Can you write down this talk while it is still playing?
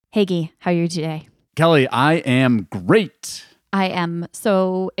Hagee, how are you today? Kelly, I am great. I am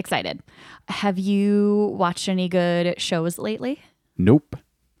so excited. Have you watched any good shows lately? Nope.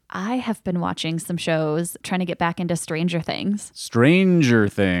 I have been watching some shows, trying to get back into Stranger Things. Stranger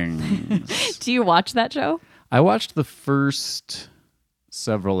Things. Do you watch that show? I watched the first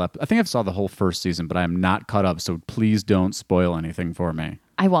several episodes. I think I saw the whole first season, but I am not caught up, so please don't spoil anything for me.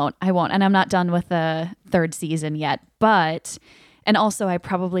 I won't. And I'm not done with the third season yet. And also I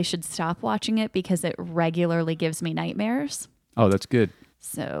probably should stop watching it because it regularly gives me nightmares. Oh, that's good.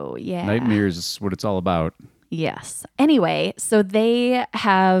 So, yeah. Nightmares is what it's all about. Yes. Anyway, so they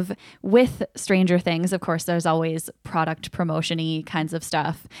have, with Stranger Things, of course, there's always product promotion-y kinds of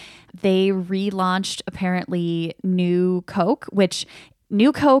stuff. They relaunched, apparently, New Coke, which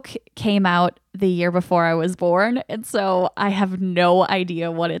New Coke came out the year before I was born. And so I have no idea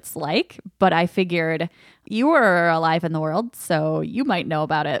what it's like, but I figured you were alive in the world, so you might know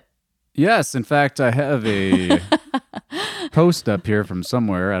about it. Yes. In fact, I have a post up here from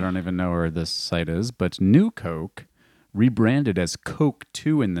somewhere. I don't even know where this site is, but New Coke, rebranded as Coke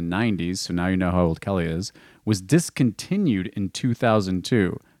 2 in the 90s, so now you know how old Kelly is, was discontinued in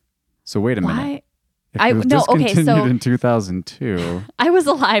 2002. So wait a minute. If it was discontinued in 2002. I was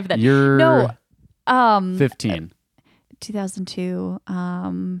alive then. You're 15.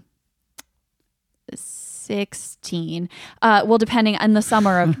 2002. 16. Well, depending on the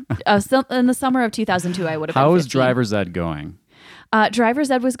summer of in the summer of 2002, I would have been 15. How is driver's ed going?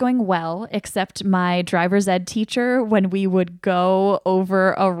 Driver's ed was going well, except my driver's ed teacher, when we would go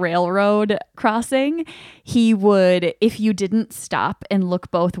over a railroad crossing, he would, if you didn't stop and look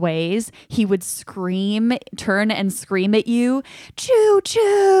both ways, he would turn and scream at you, choo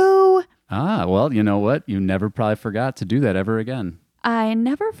choo. Ah, well, you know what? You never probably forgot to do that ever again. I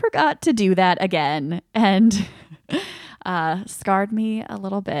never forgot to do that again, and scarred me a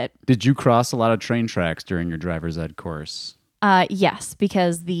little bit. Did you cross a lot of train tracks during your driver's ed course? Yes,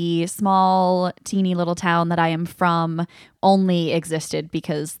 because the small, teeny little town that I am from only existed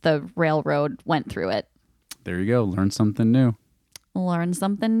because the railroad went through it. There you go. Learn something new. Learn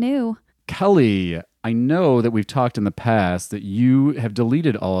something new. Kelly, I know that we've talked in the past that you have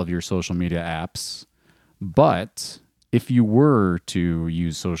deleted all of your social media apps, but if you were to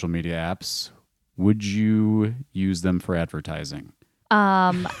use social media apps, would you use them for advertising?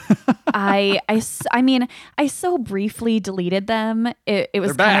 I mean, I so briefly deleted them. It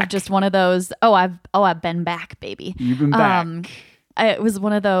was kind of just one of those, I've been back, baby. You've been back. It was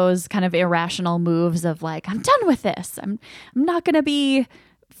one of those kind of irrational moves of like, I'm done with this. I'm not going to be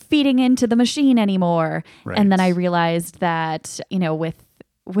feeding into the machine anymore. Right. And then I realized that,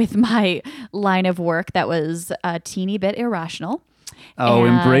 with my line of work, that was a teeny bit irrational. Oh,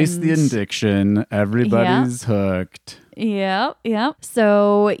 embrace the addiction. Everybody's hooked. Yeah.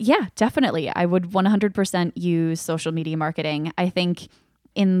 So, yeah, definitely. I would 100% use social media marketing. I think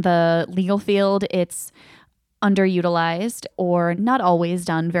in the legal field, it's underutilized or not always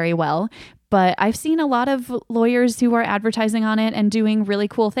done very well. But I've seen a lot of lawyers who are advertising on it and doing really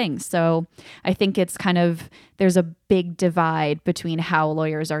cool things. So I think it's there's a big divide between how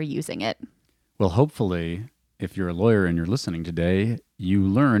lawyers are using it. Well, hopefully, if you're a lawyer and you're listening today, you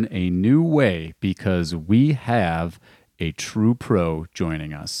learn a new way because we have a true pro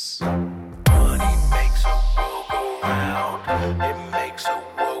joining us. Money makes a world go round. It makes a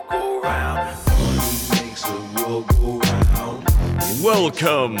world go round. Money makes a world go round.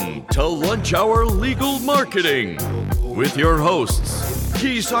 Welcome to Lunch Hour Legal Marketing with your hosts,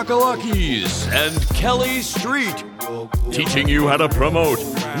 Key Sakalakis and Kelly Street, teaching you how to promote,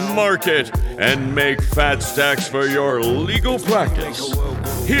 market, and make fat stacks for your legal practice.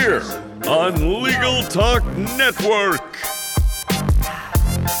 Here on Legal Talk Network.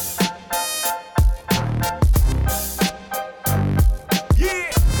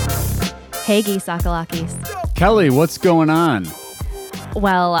 Hagee Sakalakis. Kelly, what's going on?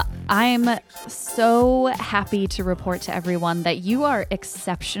 Well, I'm so happy to report to everyone that you are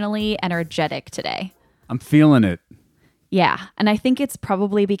exceptionally energetic today. I'm feeling it. Yeah, and I think it's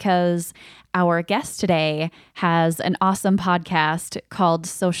probably because our guest today has an awesome podcast called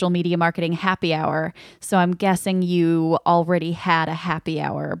Social Media Marketing Happy Hour. So I'm guessing you already had a happy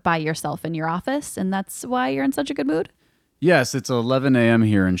hour by yourself in your office, and that's why you're in such a good mood? Yes, it's 11 a.m.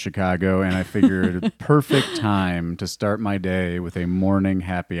 here in Chicago, and I figured perfect time to start my day with a morning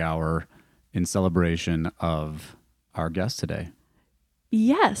happy hour in celebration of our guest today.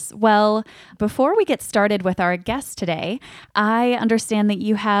 Yes. Well, before we get started with our guest today, I understand that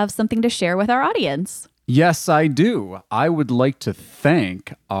you have something to share with our audience. Yes, I do. I would like to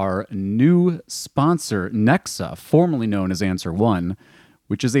thank our new sponsor, Nexa, formerly known as Answer One.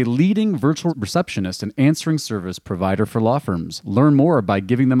 which is a leading virtual receptionist and answering service provider for law firms. Learn more by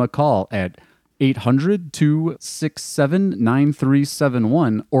giving them a call at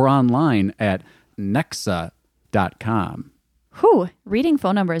 800-267-9371 or online at nexa.com. Whew, reading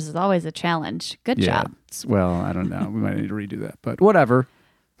phone numbers is always a challenge. Good job. Well, I don't know. We might need to redo that, but whatever.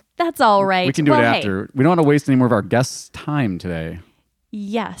 That's all right. We can do it Hey, after. We don't want to waste any more of our guests' time today.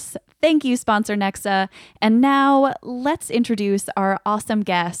 yes. Thank you, sponsor Nexa. And now let's introduce our awesome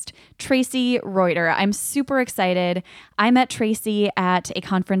guest, Tracy Reuter. I'm super excited. I met Tracy at a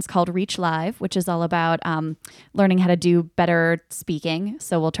conference called Reach Live, which is all about learning how to do better speaking.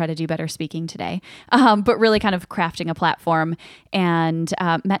 So we'll try to do better speaking today, but really kind of crafting a platform. And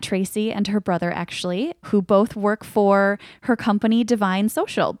met Tracy and her brother, actually, who both work for her company, Divine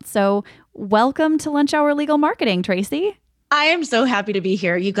Social. So welcome to Lunch Hour Legal Marketing, Tracy. I am so happy to be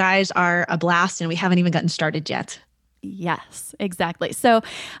here. You guys are a blast, and we haven't even gotten started yet. Yes, exactly. So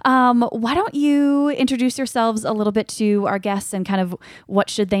why don't you introduce yourselves a little bit to our guests and kind of what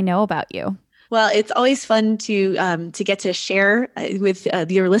should they know about you? Well, it's always fun to get to share with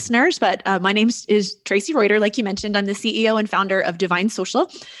your listeners. But my name is Tracy Reuter, like you mentioned. I'm the CEO and founder of Divine Social.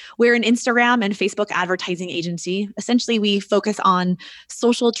 We're an Instagram and Facebook advertising agency. Essentially, we focus on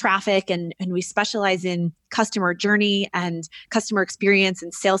social traffic and we specialize in customer journey and customer experience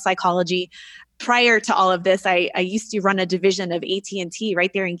and sales psychology. Prior to all of this, I used to run a division of AT&T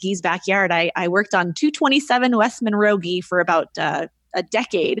right there in Guy's backyard. I worked on 227 West Monroe Guy for about a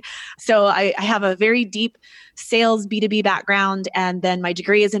decade. So I have a very deep sales B2B background. And then my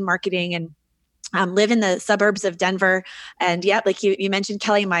degree is in marketing and live in the suburbs of Denver. And yeah, like you mentioned,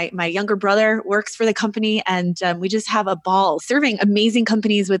 Kelly, my younger brother works for the company, and we just have a ball serving amazing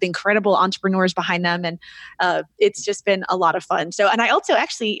companies with incredible entrepreneurs behind them. And it's just been a lot of fun. So, and I also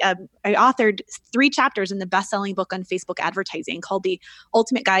actually, I authored 3 chapters in the best-selling book on Facebook advertising called The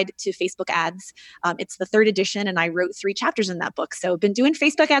Ultimate Guide to Facebook Ads. It's the 3rd edition, and I wrote 3 chapters in that book. So I've been doing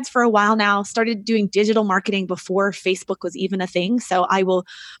Facebook ads for a while now, started doing digital marketing before Facebook was even a thing. So I will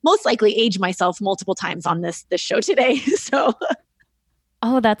most likely age myself multiple times on this show today. So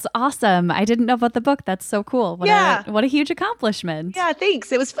Oh, that's awesome. I didn't know about the book. That's so cool. What a huge accomplishment. yeah,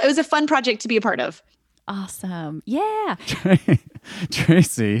 thanks. It was a fun project to be a part of. Awesome. Yeah.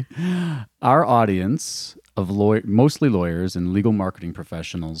 Tracy, our audience of mostly lawyers and legal marketing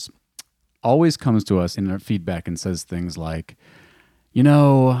professionals always comes to us in our feedback and says things like, you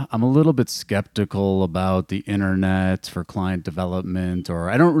know, I'm a little bit skeptical about the internet for client development, or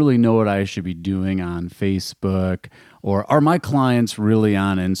I don't really know what I should be doing on Facebook, or are my clients really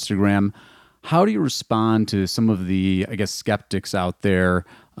on Instagram? How do you respond to some of the, I guess, skeptics out there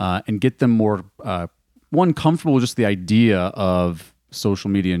and get them more, one, comfortable with just the idea of social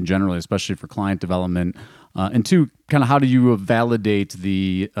media in general, especially for client development, and 2, kind of how do you validate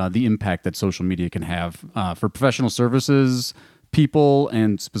the impact that social media can have for professional services, people,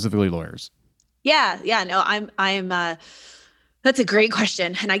 and specifically lawyers? Yeah. No, I'm. That's a great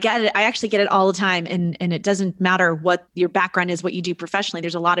question, and I get it. I actually get it all the time, and it doesn't matter what your background is, what you do professionally.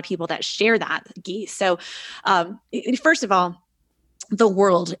 There's a lot of people that share that, Guy. So, first of all, the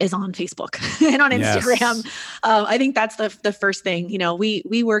world is on Facebook and on Instagram. Yes. I think that's the first thing. You know,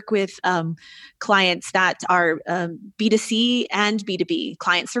 we work with clients that are B2C and B2B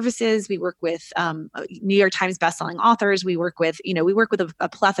client services. We work with New York Times bestselling authors. We work with a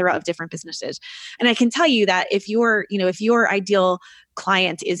plethora of different businesses. And I can tell you that if your ideal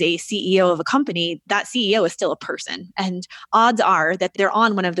client is a CEO of a company, that CEO is still a person. And odds are that they're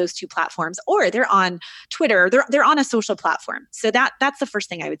on one of those 2 platforms, or they're on Twitter, they're on a social platform. So that's the first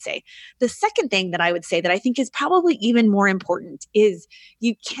thing I would say. The second thing that I would say that I think is probably even more important is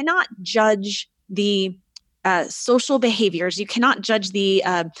you cannot judge the social behaviors. You cannot judge the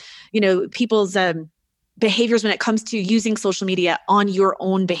people's behaviors when it comes to using social media on your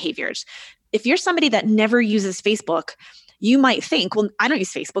own behaviors. If you're somebody that never uses Facebook, you might think, well, I don't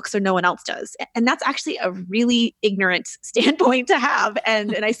use Facebook, so no one else does. And that's actually a really ignorant standpoint to have.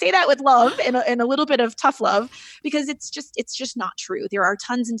 And I say that with love and a little bit of tough love, because it's just not true. There are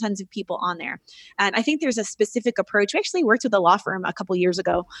tons and tons of people on there. And I think there's a specific approach. We actually worked with a law firm a couple years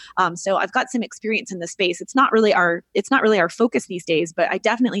ago. So I've got some experience in this space. It's not really our focus these days, but I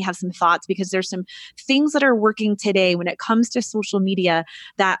definitely have some thoughts, because there's some things that are working today when it comes to social media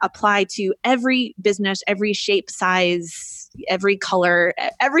that apply to every business, every shape, size, every color,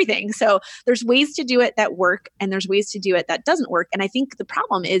 everything. So there's ways to do it that work, and there's ways to do it that doesn't work. And I think the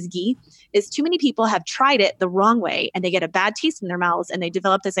problem is, Guy, is too many people have tried it the wrong way, and they get a bad taste in their mouths, and they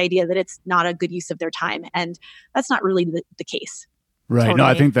develop this idea that it's not a good use of their time. And that's not really the case. Right. Totally. No,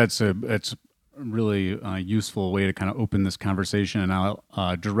 I think it's really useful way to kind of open this conversation. And I'll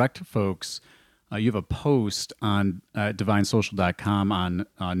direct folks. You have a post on divinesocial.com on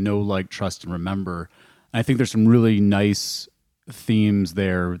know, like, trust, and remember. I think there's some really nice themes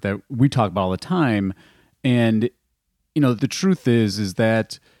there that we talk about all the time. And, the truth is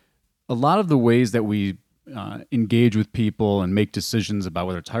that a lot of the ways that we engage with people and make decisions about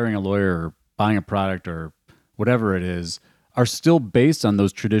whether it's hiring a lawyer or buying a product or whatever it is are still based on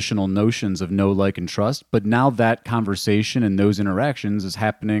those traditional notions of know, like, and trust. But now that conversation and those interactions is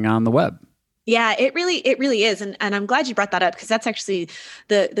happening on the web. Yeah, it really is. And I'm glad you brought that up, because that's actually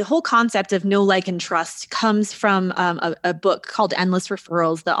the whole concept of know, like, and trust comes from a book called Endless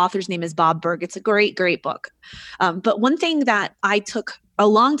Referrals. The author's name is Bob Burg. It's a great, great book. But one thing that I took a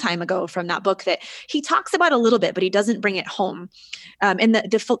long time ago from that book that he talks about a little bit, but he doesn't bring it home. And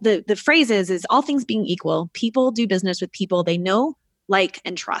the phrase is all things being equal, people do business with people they know, like,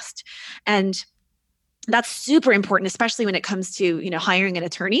 and trust. And that's super important, especially when it comes to, hiring an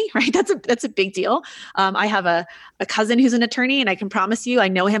attorney, right? That's a big deal. I have a cousin who's an attorney, and I can promise you, I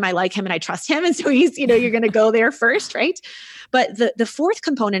know him, I like him, and I trust him. And so he's, you're going to go there first, right? But the fourth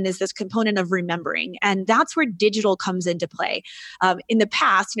component is this component of remembering. And that's where digital comes into play. In the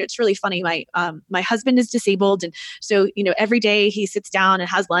past, it's really funny. My husband is disabled. And so, every day he sits down and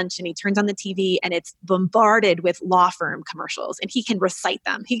has lunch and he turns on the TV and it's bombarded with law firm commercials, and he can recite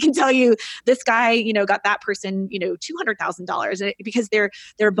them. He can tell you this guy, got that person, $200,000 because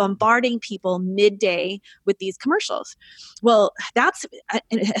they're bombarding people midday with these commercials. Well, that's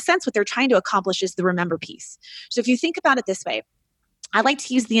in a sense what they're trying to accomplish is the remember piece. So if you think about it this way, I like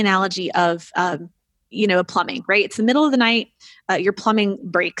to use the analogy of, plumbing, right? It's the middle of the night, your plumbing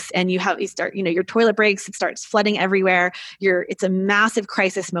breaks, and you start, your toilet breaks, it starts flooding everywhere. It's a massive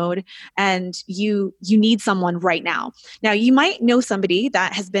crisis mode, and you need someone right now. Now, you might know somebody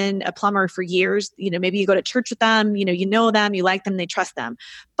that has been a plumber for years. Maybe you go to church with them, you know them, you like them, they trust them,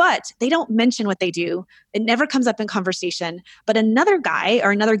 but they don't mention what they do. It never comes up in conversation. But another guy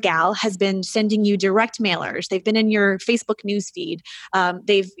or another gal has been sending you direct mailers. They've been in your Facebook newsfeed.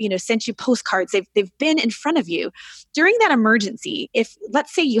 They've, sent you postcards. They've been in front of you. During that emergency, if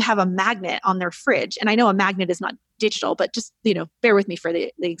let's say you have a magnet on their fridge, and I know a magnet is not digital, but just, bear with me for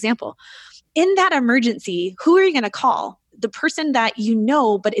the example. In that emergency, who are you going to call? The person that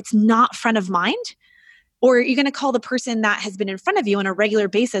but it's not front of mind? Or you're going to call the person that has been in front of you on a regular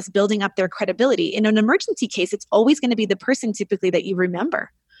basis, building up their credibility. In an emergency case, it's always going to be the person typically that you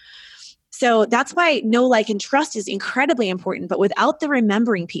remember. So that's why know, like, and trust is incredibly important, but without the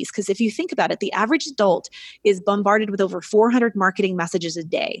remembering piece, because if you think about it, the average adult is bombarded with over 400 marketing messages a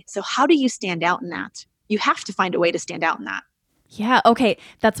day. So how do you stand out in that? You have to find a way to stand out in that. Yeah. Okay.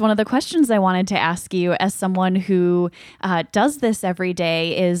 That's one of the questions I wanted to ask you as someone who does this every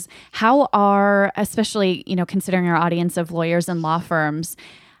day is how especially, considering our audience of lawyers and law firms,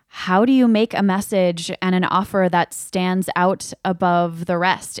 how do you make a message and an offer that stands out above the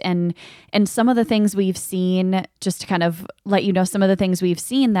rest? And some of the things we've seen, just to kind of let you know, some of the things we've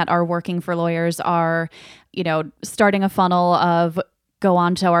seen that are working for lawyers are, starting a funnel of go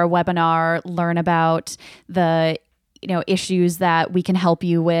onto our webinar, learn about the issues that we can help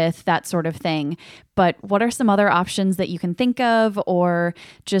you with, that sort of thing. But what are some other options that you can think of, or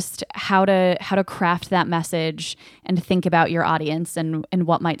just how to craft that message and think about your audience and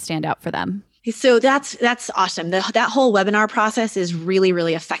what might stand out for them? So that's awesome. That whole webinar process is really,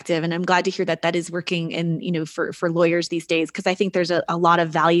 really effective. And I'm glad to hear that is working in, for lawyers these days, because I think there's a lot of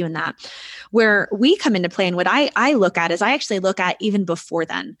value in that. Where we come into play and what I look at is I actually look at even before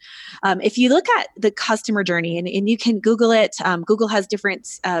then. If you look at the customer journey and you can Google it, Google has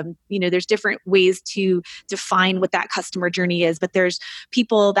different, there's different ways to define what that customer journey is, but there's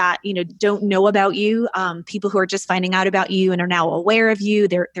people that, don't know about you, people who are just finding out about you and are now aware of you.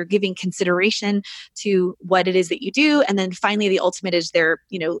 They're giving consideration to what it is that you do. And then finally, the ultimate is they're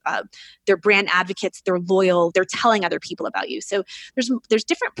brand advocates, they're loyal, they're telling other people about you. So there's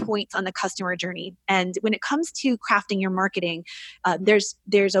different points on the customer journey. And when it comes to crafting your marketing, there's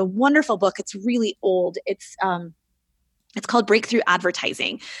a wonderful book. It's really old. It's called Breakthrough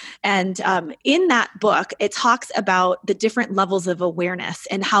Advertising. And in that book, it talks about the different levels of awareness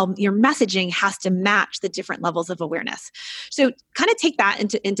and how your messaging has to match the different levels of awareness. So kind of take that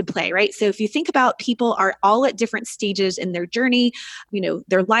into play, right? So if you think about people are all at different stages in their journey,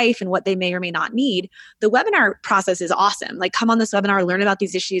 their life and what they may or may not need, the webinar process is awesome. Like, come on this webinar, learn about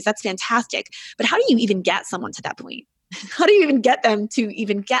these issues. That's fantastic. But how do you even get someone to that point? How do you even get them to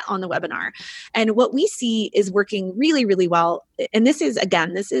even get on the webinar? And what we see is working really, really well. And this is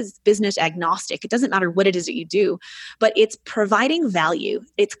business agnostic. It doesn't matter what it is that you do, but it's providing value.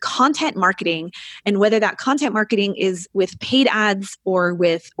 It's content marketing. And whether that content marketing is with paid ads or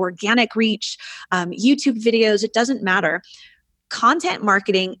with organic reach, YouTube videos, it doesn't matter. Content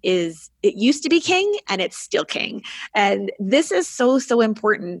marketing it used to be king and it's still king. And this is so, so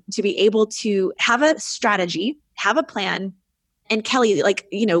important to be able to have a strategy, have a plan. And Kelly,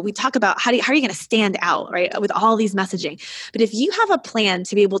 we talk about how are you going to stand out, right, with all these messaging. But if you have a plan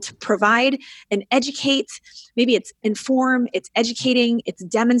to be able to provide and educate, maybe it's inform, it's educating, it's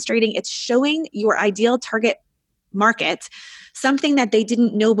demonstrating, it's showing your ideal target market something that they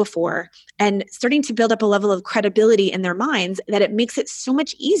didn't know before, and starting to build up a level of credibility in their minds that it makes it so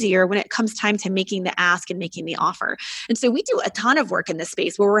much easier when it comes time to making the ask and making the offer. And so we do a ton of work in this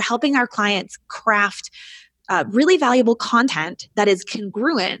space where we're helping our clients craft really valuable content that is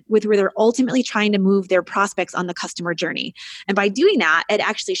congruent with where they're ultimately trying to move their prospects on the customer journey. And by doing that, it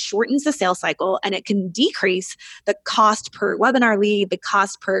actually shortens the sales cycle, and it can decrease the cost per webinar lead, the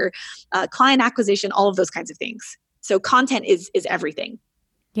cost per client acquisition, all of those kinds of things. So content is everything.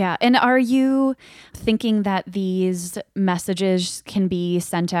 Yeah. And are you thinking that these messages can be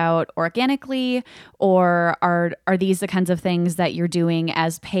sent out organically, or are these the kinds of things that you're doing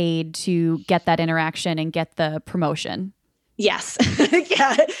as paid to get that interaction and get the promotion? Yes.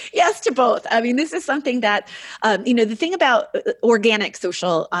 Yeah. Yes to both. I mean, this is something that, the thing about organic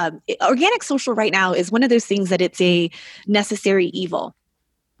social right now is one of those things that it's a necessary evil.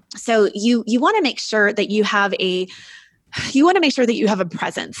 So you want to make sure that you have a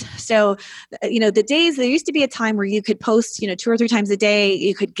presence. So, there used to be a time where you could post, 2 or 3 times a day,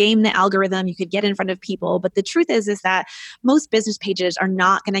 you could game the algorithm, you could get in front of people. But the truth is that most business pages are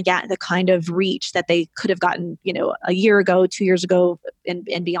not going to get the kind of reach that they could have gotten, a year ago, 2 years ago,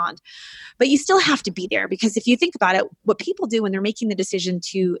 and beyond. But you still have to be there, because if you think about it, what people do when they're making the decision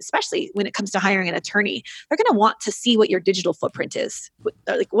to, especially when it comes to hiring an attorney, they're going to want to see what your digital footprint is.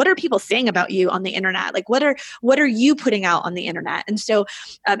 Like, what are people saying about you on the internet? Like, what are you putting out on the internet? And so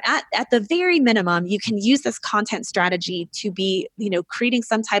at the very minimum, you can use this content strategy to be, creating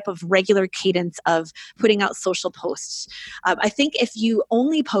some type of regular cadence of putting out social posts. I think if you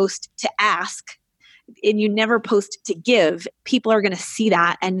only post to ask and you never post to give, people are going to see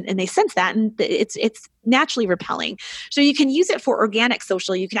that and they sense that, and it's naturally repelling. So you can use it for organic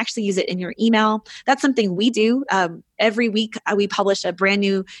social. You can actually use it in your email. That's something we do. Every week we publish a brand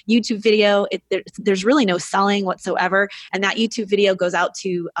new YouTube video. There's really no selling whatsoever. And that YouTube video goes out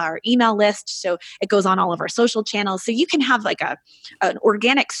to our email list. So it goes on all of our social channels. So you can have like an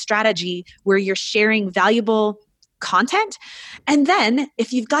organic strategy where you're sharing valuable content. And then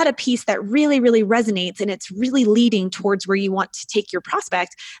if you've got a piece that really, really resonates and it's really leading towards where you want to take your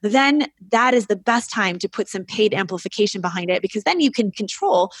prospect, then that is the best time to put some paid amplification behind it, because then you can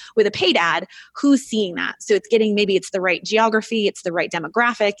control with a paid ad who's seeing that. So maybe it's the right geography, it's the right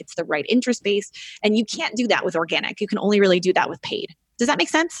demographic, it's the right interest base. And you can't do that with organic. You can only really do that with paid. Does that make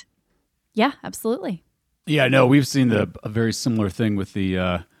sense? Yeah, absolutely. Yeah, no, we've seen a very similar thing with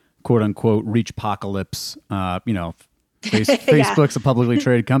the quote unquote reach apocalypse. Facebook's a publicly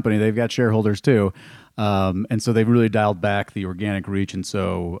traded company. They've got shareholders too. And so they've really dialed back the organic reach. And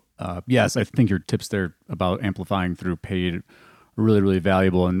so, yes, I think your tips there about amplifying through paid are really, really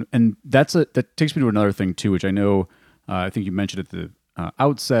valuable. And that takes me to another thing too, which I know, I think you mentioned at the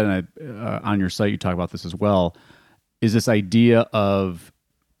outset, and on your site, you talk about this as well, is this idea of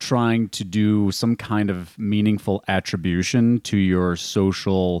trying to do some kind of meaningful attribution to your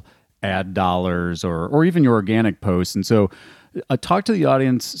social ad dollars or even your organic posts. And so talk to the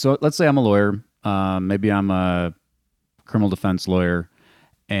audience. So let's say I'm a lawyer. Maybe I'm a criminal defense lawyer,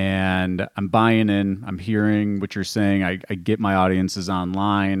 and I'm buying in. I'm hearing what you're saying. I get my audiences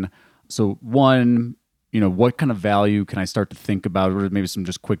online. So one, what kind of value can I start to think about, or maybe some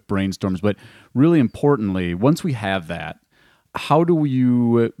just quick brainstorms? But really importantly, once we have that, how do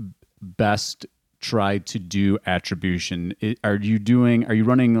you best try to do attribution? Are you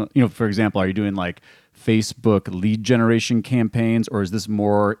running, for example, are you doing like Facebook lead generation campaigns, or is this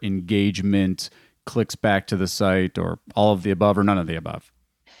more engagement, clicks back to the site, or all of the above, or none of the above?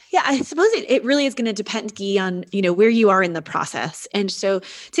 Yeah, I suppose it really is going to depend, Guy, on, where you are in the process. And so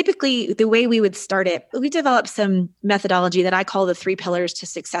typically the way we would start it, we developed some methodology that I call the 3 pillars to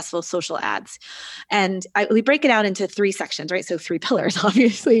successful social ads. And we break it out into 3 sections, right? So 3 pillars,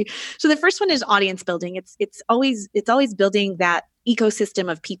 obviously. So the first one is audience building. It's always building that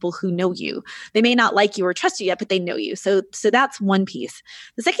ecosystem of people who know you. They may not like you or trust you yet, but they know you. So that's one piece.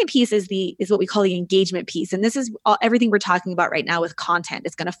 The second piece is what we call the engagement piece. And this is everything we're talking about right now with content.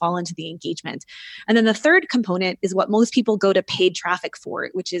 It's going to fall into the engagement. And then the third component is what most people go to paid traffic for,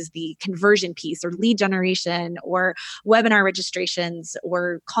 which is the conversion piece or lead generation or webinar registrations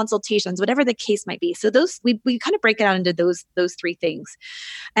or consultations, whatever the case might be. So those, we kind of break it out into those three things.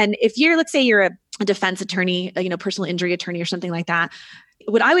 And if let's say you're a defense attorney, personal injury attorney or something like that,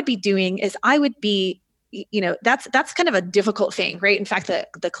 what I would be doing is I would be, that's kind of a difficult thing, right? In fact,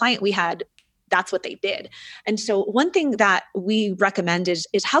 the client we had, that's what they did. And so one thing that we recommend is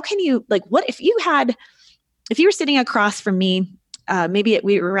how can you, what if you were sitting across from me, maybe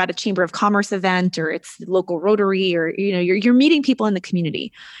we were at a Chamber of Commerce event or it's local Rotary or, you're meeting people in the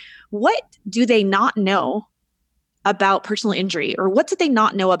community. What do they not know about personal injury, or what did they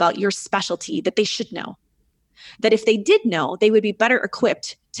not know about your specialty that they should know? That if they did know, they would be better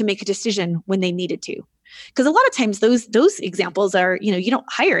equipped to make a decision when they needed to. Because a lot of times those examples are, you don't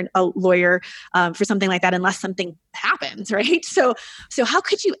hire a lawyer for something like that unless something happens, right? So how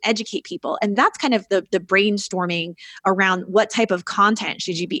could you educate people? And that's kind of the brainstorming around what type of content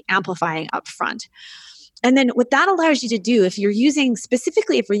should you be amplifying up front. And then what that allows you to do, if we're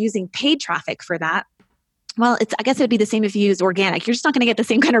using paid traffic for that, well, I guess it would be the same if you used organic. You're just not going to get the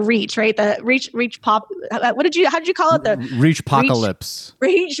same kind of reach, right? The reach pop. How did you call it? The Reach-pocalypse.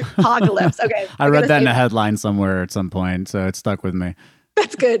 Reach-pocalypse. Okay. I read that in a headline somewhere at some point, so it stuck with me.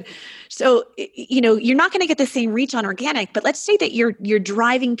 That's good. So, you're not going to get the same reach on organic, but let's say that you're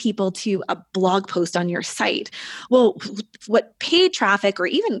driving people to a blog post on your site. Well, what paid traffic or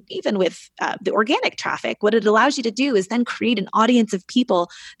even with the organic traffic, what it allows you to do is then create an audience of people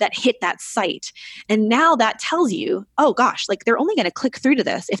that hit that site. And now that tells you, oh gosh, they're only going to click through to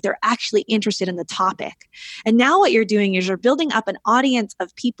this if they're actually interested in the topic. And now what you're doing is you're building up an audience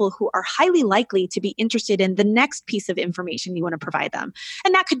of people who are highly likely to be interested in the next piece of information you want to provide them.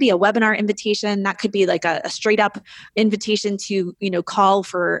 And that could be a webinar invitation. That could be a straight up invitation to, call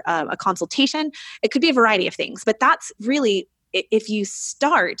for a consultation. It could be a variety of things, but that's really, if you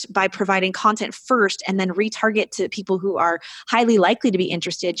start by providing content first and then retarget to people who are highly likely to be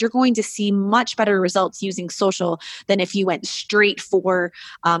interested, you're going to see much better results using social than if you went straight for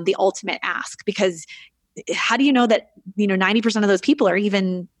the ultimate ask. Because how do you know that, 90% of those people are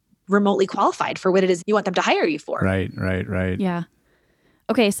even remotely qualified for what it is you want them to hire you for? Right. Yeah.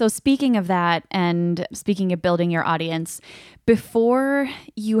 Okay, so speaking of that and speaking of building your audience, before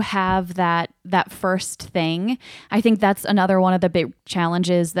you have that first thing, I think that's another one of the big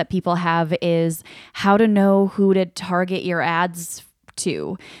challenges that people have is how to know who to target your ads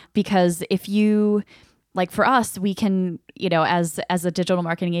to. Because if you... for us, we can, as a digital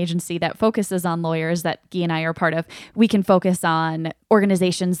marketing agency that focuses on lawyers that Guy and I are part of, we can focus on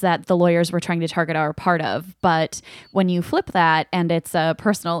organizations that the lawyers we're trying to target are a part of. But when you flip that and it's a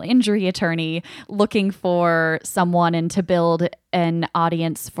personal injury attorney looking for someone and to build an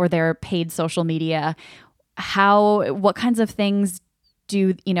audience for their paid social media, what kinds of things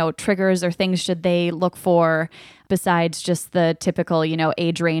triggers or things should they look for besides just the typical,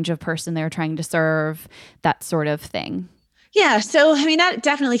 age range of person they're trying to serve, that sort of thing? Yeah. So, that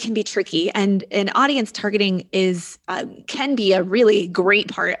definitely can be tricky, and audience targeting can be a really great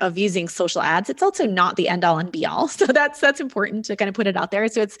part of using social ads. It's also not the end all and be all. So that's important to kind of put it out there.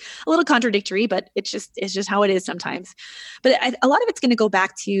 So it's a little contradictory, but it's just how it is sometimes. But a lot of it's going to go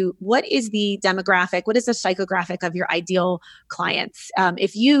back to what is the demographic, what is the psychographic of your ideal clients.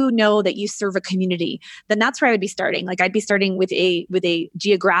 If you know that you serve a community, then that's where I would be starting. I'd be starting with a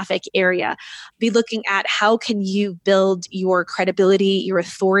geographic area, be looking at how can you build your credibility, your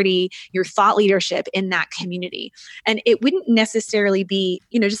authority, your thought leadership in that community. And it wouldn't necessarily be,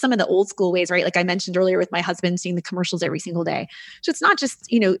 just some of the old school ways, right? Like I mentioned earlier with my husband seeing the commercials every single day. So it's not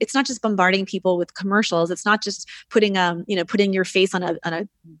just bombarding people with commercials. It's not just putting your face on a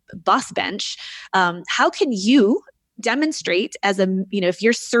bus bench. How can you demonstrate if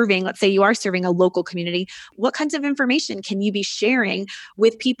you're serving, let's say you are serving a local community, what kinds of information can you be sharing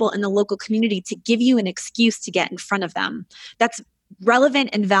with people in the local community to give you an excuse to get in front of them? That's relevant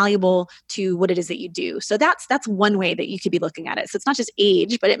and valuable to what it is that you do. So that's one way that you could be looking at it. So it's not just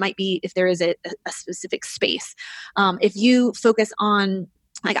age, but it might be if there is a specific space. If you focus on,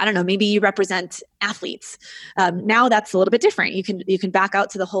 maybe you represent athletes. Now that's a little bit different. You can back out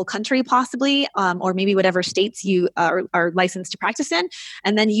to the whole country possibly, or maybe whatever states you are licensed to practice in,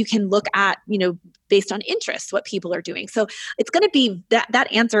 and then you can look at, based on interest, what people are doing. So it's going to be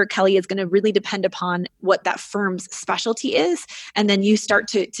that answer, Kelly, is going to really depend upon what that firm's specialty is. And then you start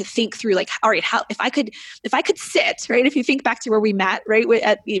to think through like, all right, how, if I could sit, right? If you think back to where we met, right,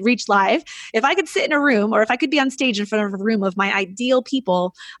 at Reach Live, if I could sit in a room, or if I could be on stage in front of a room of my ideal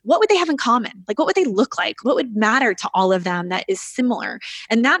people, what would they have in common? Like, what would they look like? What would matter to all of them that is similar?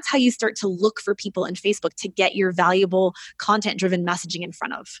 And that's how you start to look for people in Facebook to get your valuable content-driven messaging in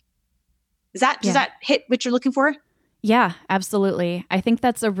front of. Does that hit what you're looking for? Yeah, absolutely. I think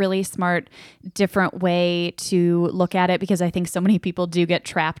that's a really smart, different way to look at it, because I think so many people do get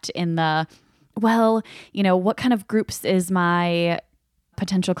trapped in the, well, what kind of groups is my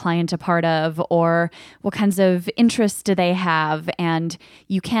potential client a part of, or what kinds of interests do they have? And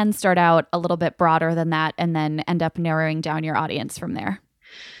you can start out a little bit broader than that and then end up narrowing down your audience from there.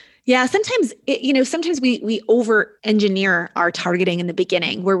 Yeah, sometimes we over engineer our targeting in the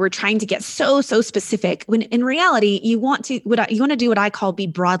beginning, where we're trying to get so specific, when in reality you want to do what I call be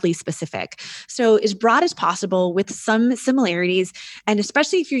broadly specific. So as broad as possible with some similarities, and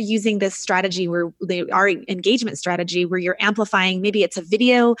especially if you're using this strategy where our engagement strategy where you're amplifying, maybe it's a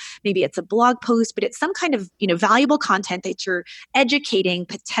video, maybe it's a blog post, but it's some kind of valuable content that you're educating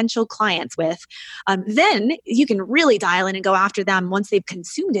potential clients with. Then you can really dial in and go after them once they've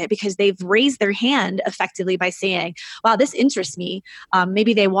consumed it, because they've raised their hand effectively by saying, wow, this interests me.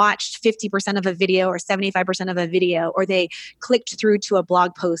 Maybe they watched 50% of a video or 75% of a video, or they clicked through to a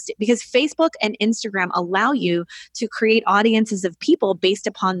blog post, because Facebook and Instagram allow you to create audiences of people based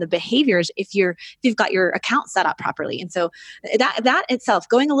upon the behaviors if you've got your account set up properly. And so that itself,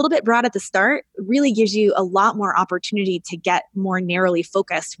 going a little bit broad at the start, really gives you a lot more opportunity to get more narrowly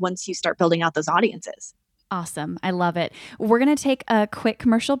focused once you start building out those audiences. Awesome. I love it. We're going to take a quick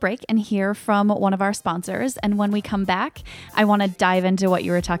commercial break and hear from one of our sponsors. And when we come back, I want to dive into what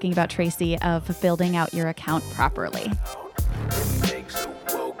you were talking about, Tracy, of building out your account properly.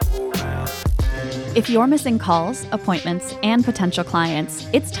 If you're missing calls, appointments, and potential clients,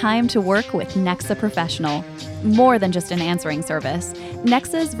 it's time to work with Nexa Professional. More than just an answering service,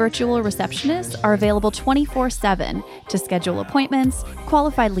 Nexa's virtual receptionists are available 24/7 to schedule appointments,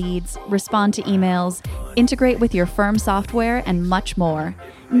 qualify leads, respond to emails, integrate with your firm software, and much more.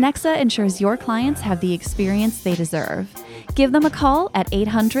 Nexa ensures your clients have the experience they deserve. Give them a call at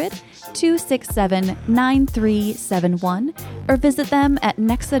 800-267-9371 or visit them at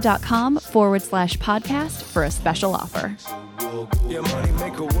nexa.com/podcast for a special offer.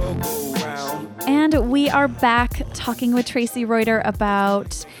 And we are back talking with Tracy Reuter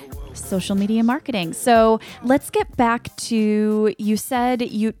about social media marketing. So let's get back to, you said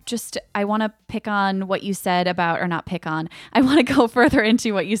I want to pick on what you said about, or not pick on, I want to go further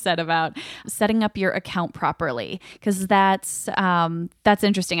into what you said about setting up your account properly, because that's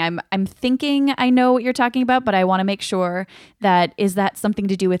interesting. I'm thinking I know what you're talking about, but I want to make sure is that something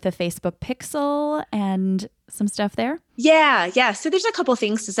to do with the Facebook pixel and some stuff there? Yeah. So there's a couple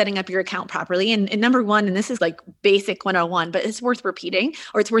things to setting up your account properly. And number one, and this is like basic 101, but it's worth repeating,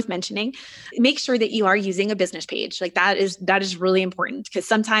 or it's worth mentioning, make sure that you are using a business page. Like that is really important, because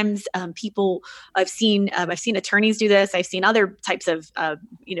sometimes people, I've seen attorneys do this. I've seen other types of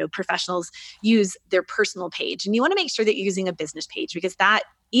professionals use their personal page. And you want to make sure that you're using a business page, because that,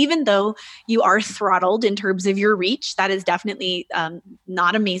 even though you are throttled in terms of your reach, that is definitely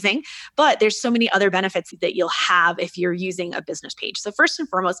not amazing. But there's so many other benefits that you'll have if you're using a business page. So first and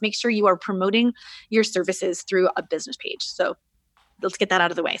foremost, make sure you are promoting your services through a business page. So let's get that out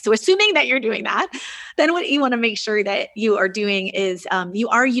of the way. So assuming that you're doing that, then what you want to make sure that you are doing is you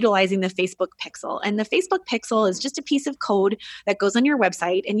are utilizing the Facebook pixel. And the Facebook pixel is just a piece of code that goes on your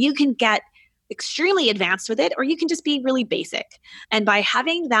website, and you can get extremely advanced with it, or you can just be really basic. And by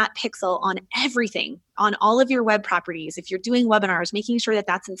having that pixel on everything, on all of your web properties, if you're doing webinars, making sure that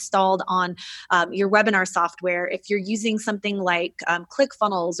that's installed on your webinar software, if you're using something like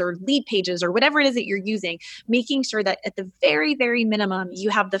ClickFunnels or Lead Pages or whatever it is that you're using, making sure that at the very, very minimum, you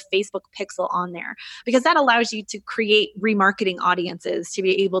have the Facebook pixel on there, because that allows you to create remarketing audiences to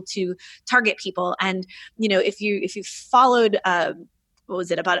be able to target people. And, if you followed, what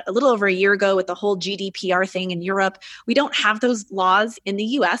was it, about a little over a year ago with the whole GDPR thing in Europe, we don't have those laws in the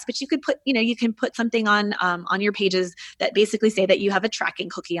US, but you could put, you can put something on your pages that basically say that you have a tracking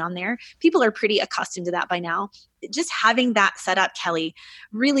cookie on there. People are pretty accustomed to that by now. Just having that set up, Kelly,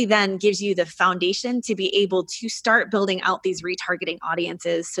 really then gives you the foundation to be able to start building out these retargeting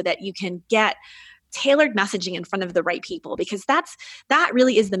audiences so that you can get tailored messaging in front of the right people, because that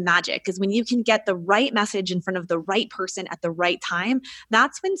really is the magic, is when you can get the right message in front of the right person at the right time.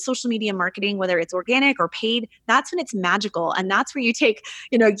 That's when social media marketing, whether it's organic or paid, that's when it's magical. And that's where you take,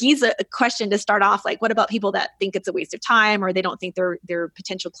 Guy's a question to start off, like, what about people that think it's a waste of time, or they don't think their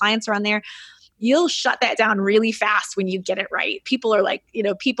potential clients are on there? You'll shut that down really fast when you get it right. People are like,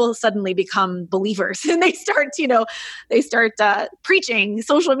 people suddenly become believers, and they start preaching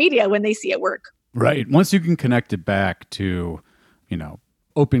social media when they see it work. Right. Once you can connect it back to,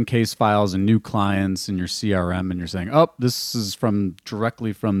 open case files and new clients in your CRM, and you're saying, oh, this is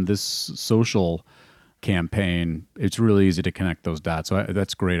directly from this social campaign, it's really easy to connect those dots. So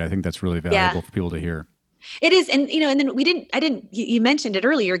that's great. I think that's really valuable for people to hear. It is. And, and then you mentioned it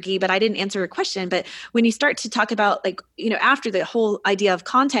earlier, Guy, but I didn't answer your question. But when you start to talk about, like, after the whole idea of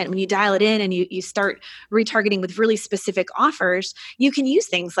content, when you dial it in and you start retargeting with really specific offers, you can use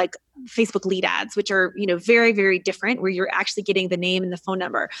things like Facebook lead ads, which are, very, very different, where you're actually getting the name and the phone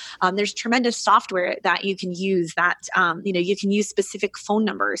number. There's tremendous software that you can use that, you can use specific phone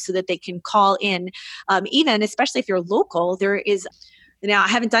numbers so that they can call in, even, especially if you're local. There is... Now, I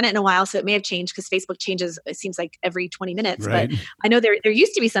haven't done it in a while, so it may have changed, because Facebook changes, it seems like every 20 minutes. Right. But I know there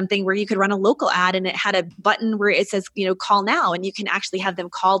used to be something where you could run a local ad, and it had a button where it says, call now, and you can actually have them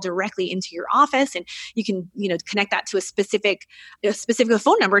call directly into your office, and you can, connect that to a specific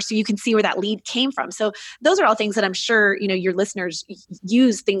phone number, so you can see where that lead came from. So those are all things that I'm sure, your listeners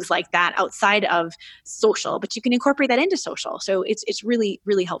use things like that outside of social, but you can incorporate that into social. So it's really,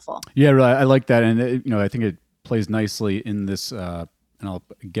 really helpful. Yeah, I like that. And, I think it plays nicely in this, and I'll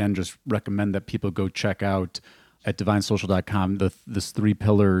again just recommend that people go check out at divinesocial.com this 3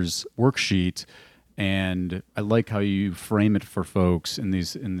 pillars worksheet. And I like how you frame it for folks in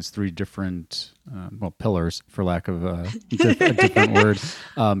these 3 different pillars, for lack of a different word,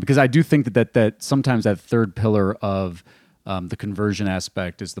 because I do think that sometimes that 3rd pillar of the conversion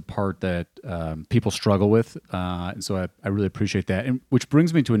aspect is the part that people struggle with, and so I really appreciate that. And which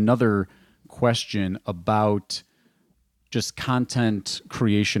brings me to another question about just content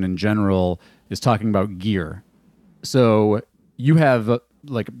creation in general, is talking about gear. So you have,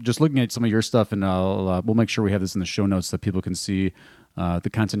 just looking at some of your stuff, and we'll make sure we have this in the show notes so that people can see the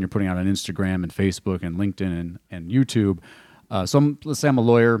content you're putting out on Instagram and Facebook and LinkedIn and YouTube. So let's say I'm a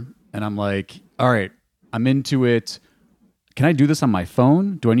lawyer, and I'm like, all right, I'm into it. Can I do this on my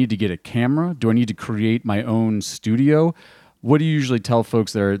phone? Do I need to get a camera? Do I need to create my own studio? What do you usually tell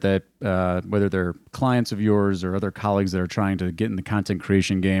folks that whether they're clients of yours or other colleagues that are trying to get in the content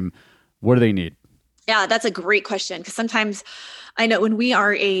creation game, what do they need? Yeah, that's a great question, because sometimes I know when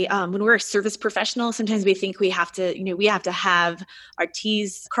we're a service professional, sometimes we think we have to have our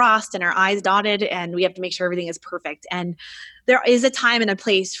T's crossed and our I's dotted, and we have to make sure everything is perfect. And there is a time and a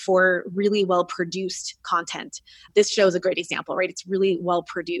place for really well-produced content. This show is a great example, right? It's really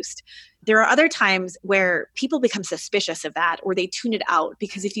well-produced. There are other times where people become suspicious of that, or they tune it out,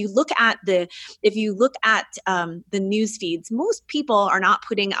 because if you look at the news feeds, most people are not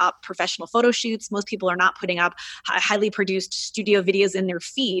putting up professional photo shoots. Most people are not putting up highly produced studio videos in their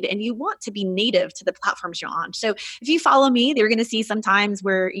feed, and you want to be native to the platforms you're on. So if you follow me, you're going to see sometimes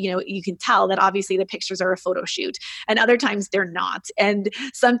where you can tell that obviously the pictures are a photo shoot, and other times they're not. And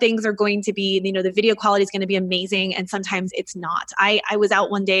some things are going to be, the video quality is going to be amazing, and sometimes it's not. I was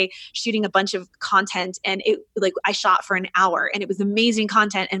out one day shooting a bunch of content, and I shot for an hour, and it was amazing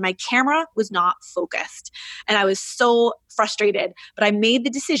content, and my camera was not focused, and I was so frustrated. But I made the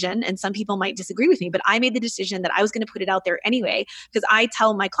decision, and some people might disagree with me, but I made the decision that I was going to put it out there anyway, because I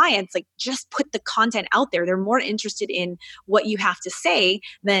tell my clients, just put the content out there. They're more interested in what you have to say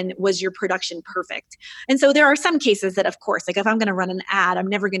than was your production perfect. And so there are some cases that, of course, if I'm going to run an ad, I'm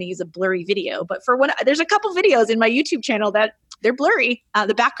never going to use a blurry video. But there's a couple videos in my YouTube channel that they're blurry.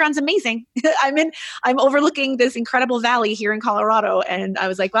 The background's amazing. I'm overlooking this incredible valley here in Colorado. And I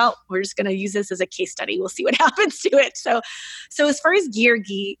was like, well, we're just going to use this as a case study. We'll see what happens to it. So as far as gear,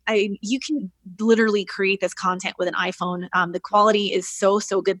 you can literally create this content with an iPhone. The quality is so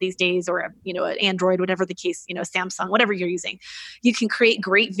good these days, or an Android, whatever the case, Samsung, whatever you're using. You can create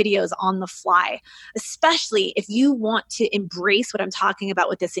great videos on the fly, especially if you want to embrace what I'm talking about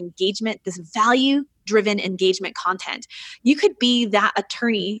with this engagement, this value-driven engagement content. You could be that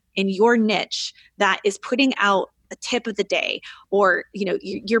attorney in your niche that is putting out a tip of the day, or,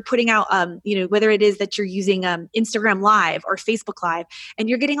 you're putting out, whether it is that you're using Instagram Live or Facebook Live, and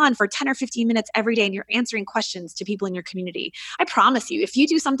you're getting on for 10 or 15 minutes every day and you're answering questions to people in your community. I promise you, if you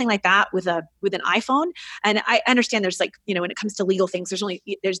do something like that with an iPhone, and I understand there's when it comes to legal things,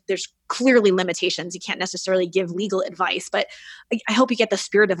 there's clearly limitations. You can't necessarily give legal advice, but I hope you get the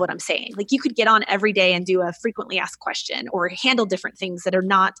spirit of what I'm saying. Like, you could get on every day and do a frequently asked question or handle different things that are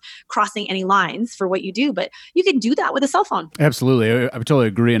not crossing any lines for what you do, but you can do that with a cell phone. Absolutely. I totally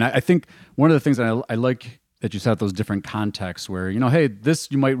agree. And I think one of the things that I like that you set those different contexts where, hey, this,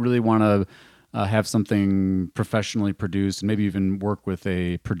 you might really want to have something professionally produced and maybe even work with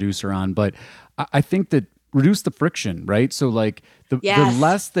a producer on. But I think that reduce the friction, right? So like the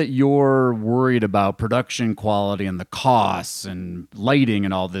less that you're worried about production quality and the costs and lighting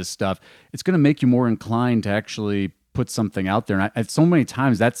and all this stuff, it's going to make you more inclined to actually put something out there. And so many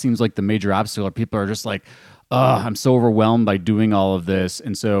times that seems like the major obstacle. People are just like, I'm so overwhelmed by doing all of this.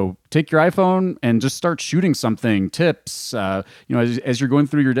 And so take your iPhone and just start shooting something, tips, as you're going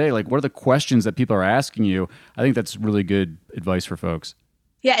through your day, like what are the questions that people are asking you? I think that's really good advice for folks.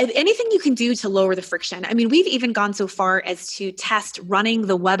 Yeah, if anything you can do to lower the friction. I mean, we've even gone so far as to test running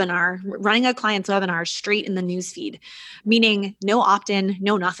a client's webinar straight in the newsfeed, meaning no opt-in,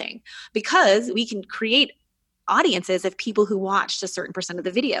 no nothing, because we can create audiences of people who watched a certain percent of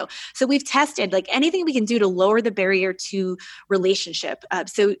the video. So we've tested like anything we can do to lower the barrier to relationship.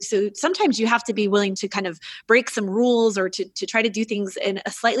 So sometimes you have to be willing to kind of break some rules or to try to do things in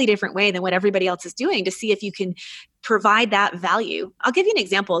a slightly different way than what everybody else is doing to see if you can provide that value. I'll give you an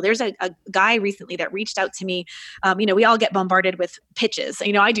example. There's a guy recently that reached out to me. We all get bombarded with pitches.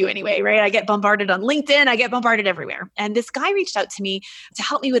 I do anyway, right? I get bombarded on LinkedIn. I get bombarded everywhere. And this guy reached out to me to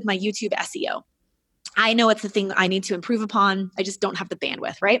help me with my YouTube SEO. I know it's the thing I need to improve upon. I just don't have the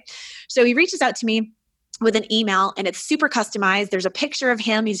bandwidth, right? So he reaches out to me with an email and it's super customized. There's a picture of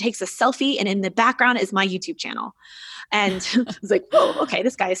him. He takes a selfie and in the background is my YouTube channel. And I was like, whoa, okay,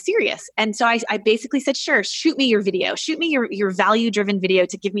 this guy is serious. And so I basically said, sure, shoot me your video. Shoot me your value-driven video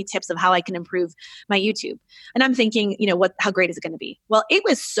to give me tips of how I can improve my YouTube. And I'm thinking, how great is it going to be? Well, it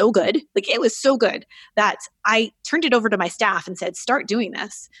was so good. Like, it was so good that I turned it over to my staff and said, start doing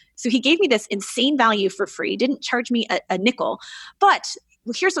this. So he gave me this insane value for free, didn't charge me a nickel. But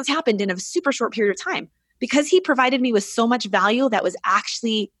here's what's happened in a super short period of time. Because he provided me with so much value that was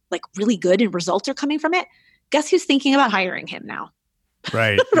actually like really good and results are coming from it, guess who's thinking about hiring him now?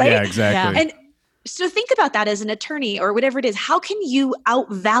 Right. Right? Yeah, exactly. Yeah. And so think about that as an attorney or whatever it is. How can you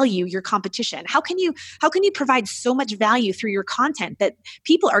outvalue your competition? How can you provide so much value through your content that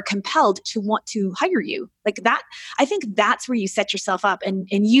people are compelled to want to hire you? Like that, I think that's where you set yourself up and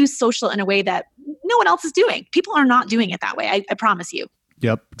use social in a way that no one else is doing. People are not doing it that way. I promise you.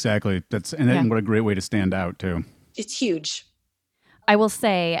 Yep, exactly. And what a great way to stand out too. It's huge. I will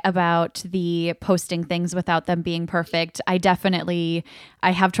say about the posting things without them being perfect, I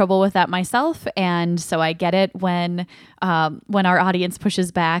have trouble with that myself. And so I get it when our audience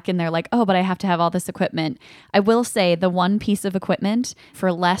pushes back and they're like, oh, but I have to have all this equipment. I will say the one piece of equipment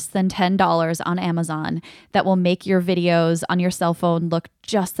for less than $10 on Amazon that will make your videos on your cell phone look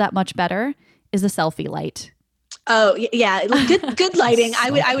just that much better is a selfie light. Oh yeah, good lighting.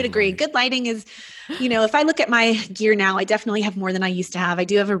 I would agree. Good lighting is, if I look at my gear now, I definitely have more than I used to have. I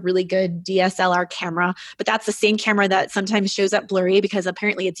do have a really good DSLR camera, but that's the same camera that sometimes shows up blurry because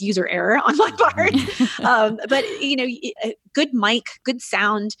apparently it's user error on my part. But good mic, good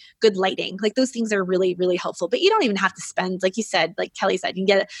sound, good lighting, like those things are really, really helpful. But you don't even have to spend, like you said, like Kelly said, you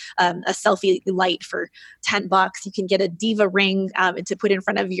can get a selfie light for $10. You can get a Diva ring to put in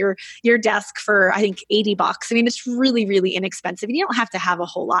front of your desk for I think $80. I mean, it's really, really inexpensive, and you don't have to have a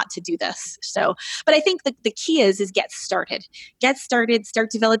whole lot to do this. So, but I think the key is get started, start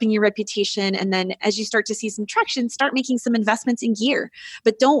developing your reputation. And then as you start to see some traction, start making some investments in gear,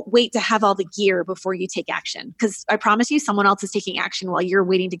 but don't wait to have all the gear before you take action. Because I promise you, someone else is taking action while you're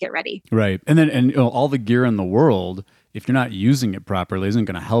waiting to get ready. Right. And all the gear in the world, if you're not using it properly, isn't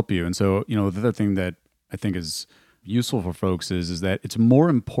going to help you. And so, the other thing that I think is useful for folks is that it's more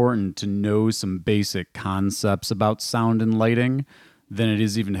important to know some basic concepts about sound and lighting than it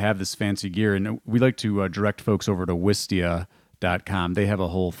is even to have this fancy gear. And we like to direct folks over to Wistia.com. They have a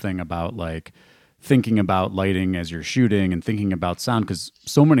whole thing about like thinking about lighting as you're shooting and thinking about sound, because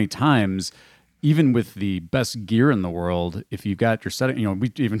so many times, even with the best gear in the world, if you've got your setting, we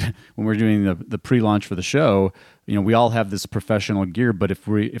even when we're doing the pre-launch for the show, we all have this professional gear, but if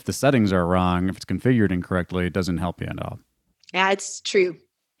the settings are wrong, if it's configured incorrectly, it doesn't help you at all. Yeah, it's true.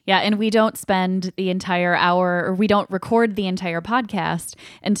 Yeah, and we don't spend the entire hour, or we don't record the entire podcast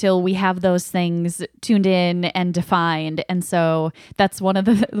until we have those things tuned in and defined. And so that's one of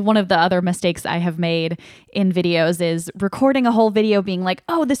the other mistakes I have made in videos is recording a whole video being like,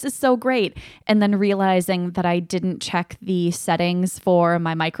 "Oh, this is so great," and then realizing that I didn't check the settings for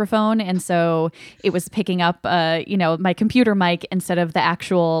my microphone, and so it was picking up my computer mic instead of the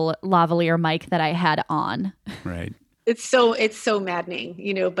actual lavalier mic that I had on. Right. It's so maddening,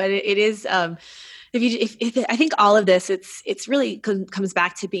 but it is, if I think all of this, it's really comes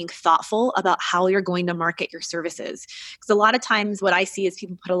back to being thoughtful about how you're going to market your services. Because a lot of times what I see is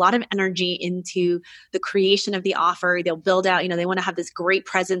people put a lot of energy into the creation of the offer. They'll build out, they want to have this great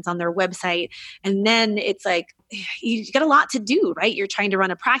presence on their website. And then it's like, you got a lot to do, right? You're trying to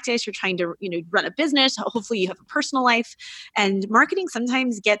run a practice, you're trying to, run a business. Hopefully you have a personal life, and marketing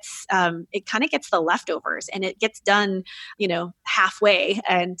sometimes gets, it kind of gets the leftovers, and it gets done, halfway.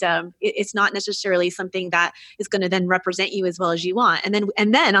 And it's not necessarily something that is going to then represent you as well as you want. And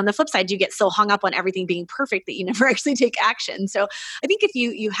then on the flip side, you get so hung up on everything being perfect that you never actually take action. So I think if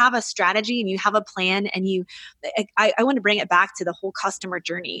you have a strategy and you have a plan, and I want to bring it back to the whole customer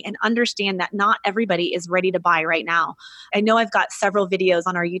journey and understand that not everybody is ready to buy right now. I know I've got several videos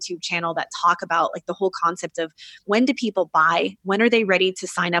on our YouTube channel that talk about like the whole concept of when do people buy? When are they ready to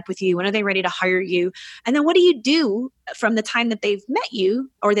sign up with you? When are they ready to hire you? And then what do you do from the time that they've met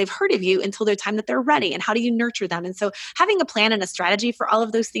you or they've heard of you until the time that they're ready? And how do you nurture them? And so having a plan and a strategy for all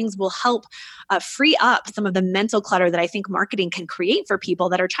of those things will help free up some of the mental clutter that I think marketing can create for people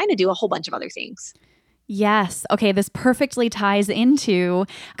that are trying to do a whole bunch of other things. Yes. Okay. This perfectly ties into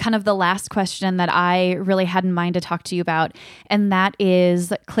kind of the last question that I really had in mind to talk to you about, and that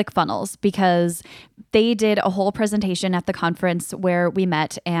is ClickFunnels, because they did a whole presentation at the conference where we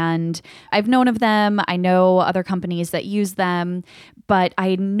met, and I've known of them. I know other companies that use them, but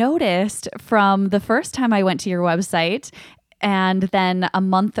I noticed from the first time I went to your website and then a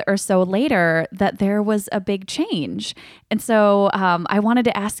month or so later that there was a big change. And so I wanted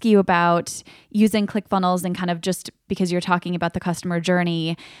to ask you about using ClickFunnels, and kind of just because you're talking about the customer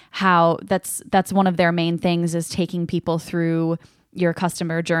journey, how that's one of their main things is taking people through your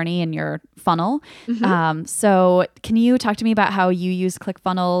customer journey and your funnel. Mm-hmm. So can you talk to me about how you use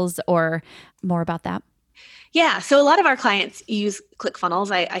ClickFunnels, or more about that? Yeah. So a lot of our clients use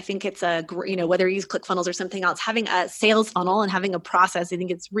ClickFunnels. I think it's whether you use ClickFunnels or something else, having a sales funnel and having a process, I think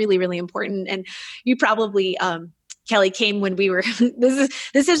it's really, really important. And you probably, Kelly, came when we were,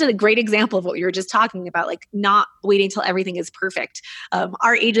 this is a great example of what you were just talking about, like not waiting till everything is perfect.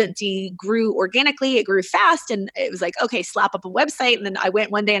 Our agency grew organically, it grew fast, and it was like, okay, slap up a website. And then I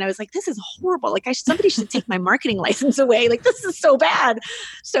went one day and I was like, this is horrible. Like somebody should take my marketing license away. Like this is so bad.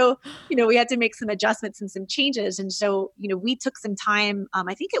 So, we had to make some adjustments and some changes. And so, we took some time,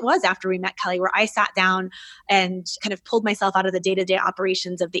 I think it was after we met, Kelly, where I sat down and kind of pulled myself out of the day-to-day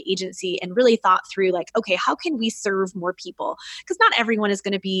operations of the agency and really thought through like, okay, how can we serve more people? Because not everyone is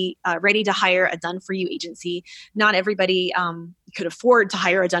going to be ready to hire a done-for-you agency. Not everybody could afford to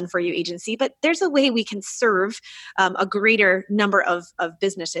hire a done-for-you agency, but there's a way we can serve a greater number of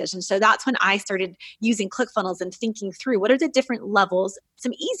businesses. And so that's when I started using ClickFunnels and thinking through what are the different levels,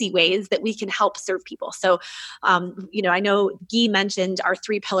 some easy ways that we can help serve people. So, I know Guy mentioned our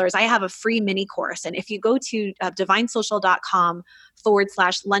 3 pillars. I have a free mini course. And if you go to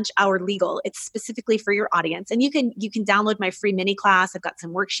divinesocial.com/lunch hour legal, it's specifically for your audience. And you can download my free mini class. I've got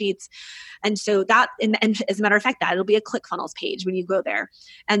some worksheets. And so that, and as a matter of fact, that'll be a ClickFunnels page when you go there.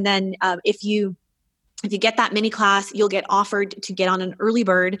 And then if you get that mini class, you'll get offered to get on an early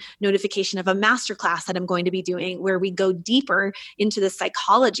bird notification of a masterclass that I'm going to be doing, where we go deeper into the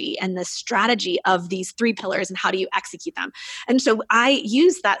psychology and the strategy of these 3 pillars and how do you execute them. And so I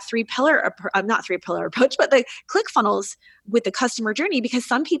use that not 3-pillar approach, but the ClickFunnels with the customer journey, because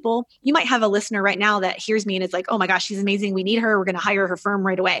some people, you might have a listener right now that hears me and is like, oh my gosh, she's amazing. We need her. We're going to hire her firm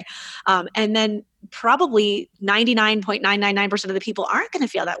right away. And then probably 99.999% of the people aren't going to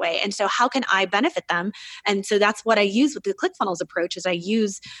feel that way. And so how can I benefit them? And so that's what I use with the ClickFunnels approach, is I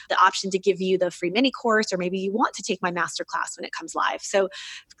use the option to give you the free mini course, or maybe you want to take my masterclass when it comes live. So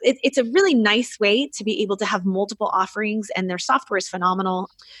it's a really nice way to be able to have multiple offerings, and their software is phenomenal.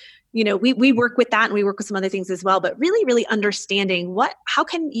 We work with that, and we work with some other things as well, but really, really understanding how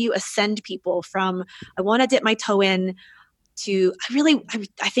can you ascend people from, I want to dip my toe in, to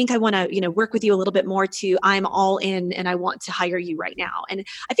I think I want to, work with you a little bit more, to I'm all in and I want to hire you right now. And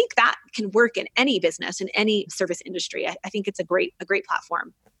I think that can work in any business, in any service industry. I think it's a great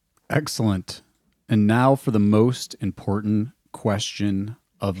platform. Excellent. And now for the most important question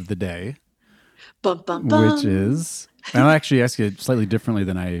of the day, Bum, bum, bum. which is, And I'll actually ask you slightly differently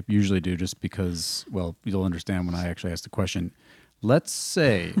than I usually do, just because, well, you'll understand when I actually ask the question. Let's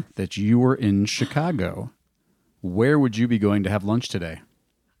say that you were in Chicago. Where would you be going to have lunch today?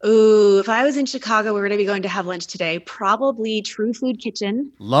 Ooh, if I was in Chicago, where would I be going to have lunch today? Probably True Food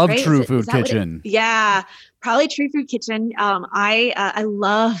Kitchen. Love right? True Is Food that what Kitchen. Yeah, probably True Food Kitchen. I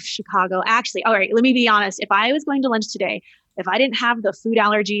love Chicago. Actually, all right, let me be honest. If I was going to lunch today, if I didn't have the food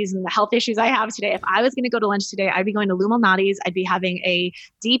allergies and the health issues I have today, if I was going to go to lunch today, I'd be going to Lou Malnati's. I'd be having a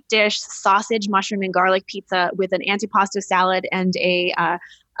deep dish sausage, mushroom, and garlic pizza with an antipasto salad and a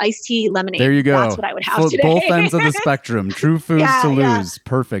iced tea lemonade. There you go. That's what I would have today. Both ends of the spectrum. True foods Yeah, to yeah. lose.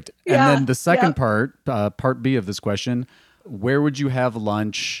 Perfect. Yeah, And then the second yep. part B of this question, where would you have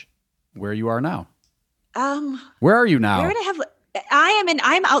lunch where you are now? Where are you now? Where would I have?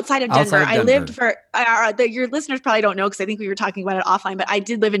 I'm outside of Denver. Outside of I Denver. lived for your listeners probably don't know because I think we were talking about it offline, but I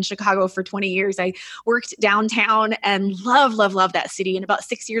did live in Chicago for 20 years. I worked downtown and love that city. And about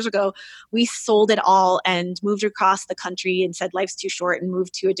 6 years ago, we sold it all and moved across the country and said life's too short and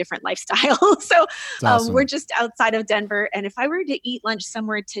moved to a different lifestyle. So awesome. we're just outside of Denver. And if I were to eat lunch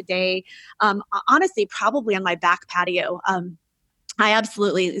somewhere today, honestly, probably on my back patio. I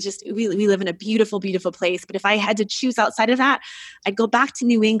absolutely, it's just, we live in a beautiful, beautiful place. But if I had to choose outside of that, I'd go back to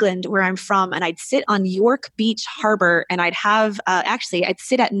New England where I'm from and I'd sit on York Beach Harbor and I'd have, I'd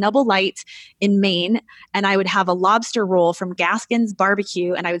sit at Nubble Light in Maine and I would have a lobster roll from Gaskin's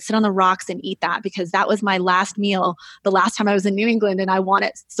Barbecue and I would sit on the rocks and eat that because that was my last meal the last time I was in New England and I want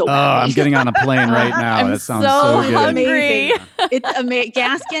it so badly. I'm getting on a plane right now. I'm That sounds so good. hungry. It's amazing.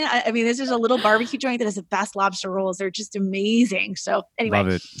 Gaskin, I mean, this is a little barbecue joint that has the best lobster rolls. They're just amazing. So anyway. Love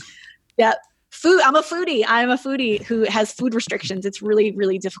it. Yeah. Food. I'm a foodie who has food restrictions. It's really,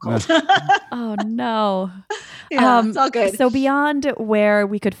 really difficult. Oh, no. Yeah, it's all good. So beyond where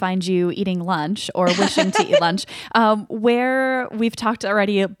we could find you eating lunch or wishing to eat lunch, where we've talked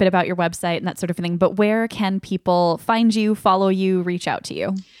already a bit about your website and that sort of thing, but where can people find you, follow you, reach out to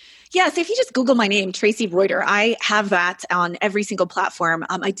you? Yeah, so if you just Google my name, Tracy Reuter, I have that on every single platform.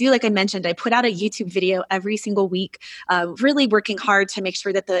 I do, like I mentioned, I put out a YouTube video every single week, really working hard to make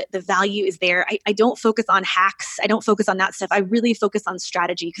sure that the value is there. I don't focus on hacks. I don't focus on that stuff. I really focus on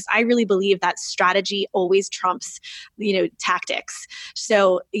strategy because I really believe that strategy always trumps, tactics.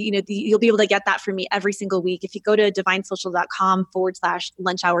 So, you'll be able to get that from me every single week. If you go to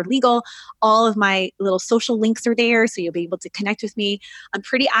divinesocial.com/lunchhourlegal, all of my little social links are there. So you'll be able to connect with me. I'm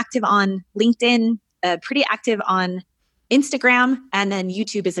pretty active on LinkedIn, pretty active on Instagram, and then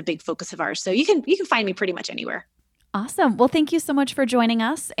YouTube is a big focus of ours. So you can find me pretty much anywhere. Awesome. Well, thank you so much for joining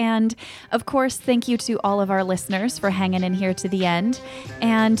us. And of course, thank you to all of our listeners for hanging in here to the end.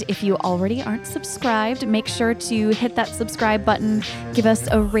 And if you already aren't subscribed, make sure to hit that subscribe button, give us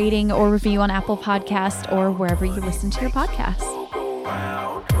a rating or review on Apple Podcast or wherever you listen to your podcasts.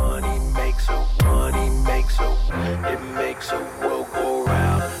 Money makes a world go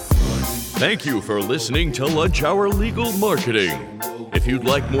round. Thank you for listening to Lunch Hour Legal Marketing. If you'd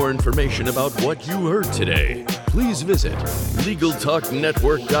like more information about what you heard today, please visit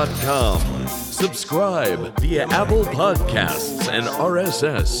LegalTalkNetwork.com. Subscribe via Apple Podcasts and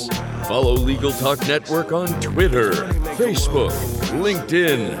RSS. Follow Legal Talk Network on Twitter, Facebook,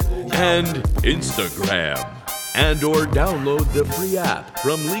 LinkedIn, and Instagram. And/or download the free app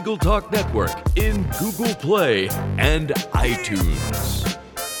from Legal Talk Network in Google Play and iTunes.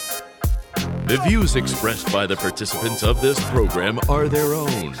 The views expressed by the participants of this program are their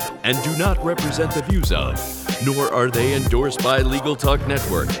own and do not represent the views of, nor are they endorsed by Legal Talk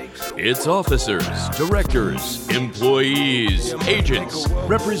Network, its officers, directors, employees, agents,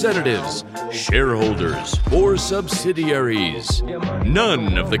 representatives, shareholders, or subsidiaries.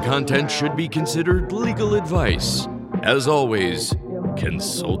 None of the content should be considered legal advice. As always,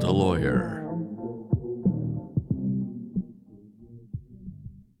 consult a lawyer.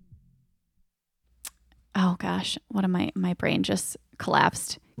 Oh gosh, what am I? My brain just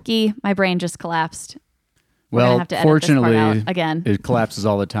collapsed. Guy, my brain just collapsed. We're gonna Well, have to edit this part fortunately, out again. it collapses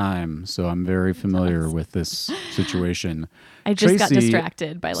all the time, so I'm very familiar with this situation. I just got Tracy,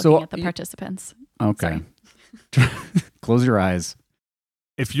 distracted by looking so at the participants. Okay. Close your eyes.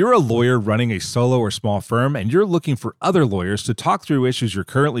 If you're a lawyer running a solo or small firm and you're looking for other lawyers to talk through issues you're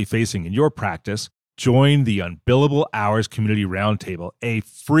currently facing in your practice, join the Unbillable Hours Community Roundtable, a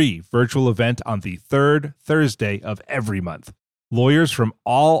free virtual event on the third Thursday of every month. Lawyers from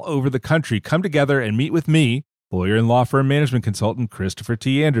all over the country come together and meet with me, lawyer and law firm management consultant Christopher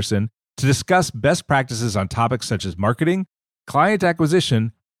T. Anderson, to discuss best practices on topics such as marketing, client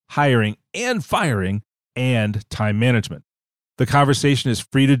acquisition, hiring and firing, and time management. The conversation is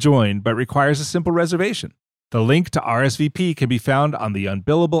free to join, but requires a simple reservation. The link to RSVP can be found on the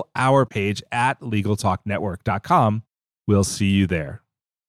Unbillable Hour page at LegalTalkNetwork.com. We'll see you there.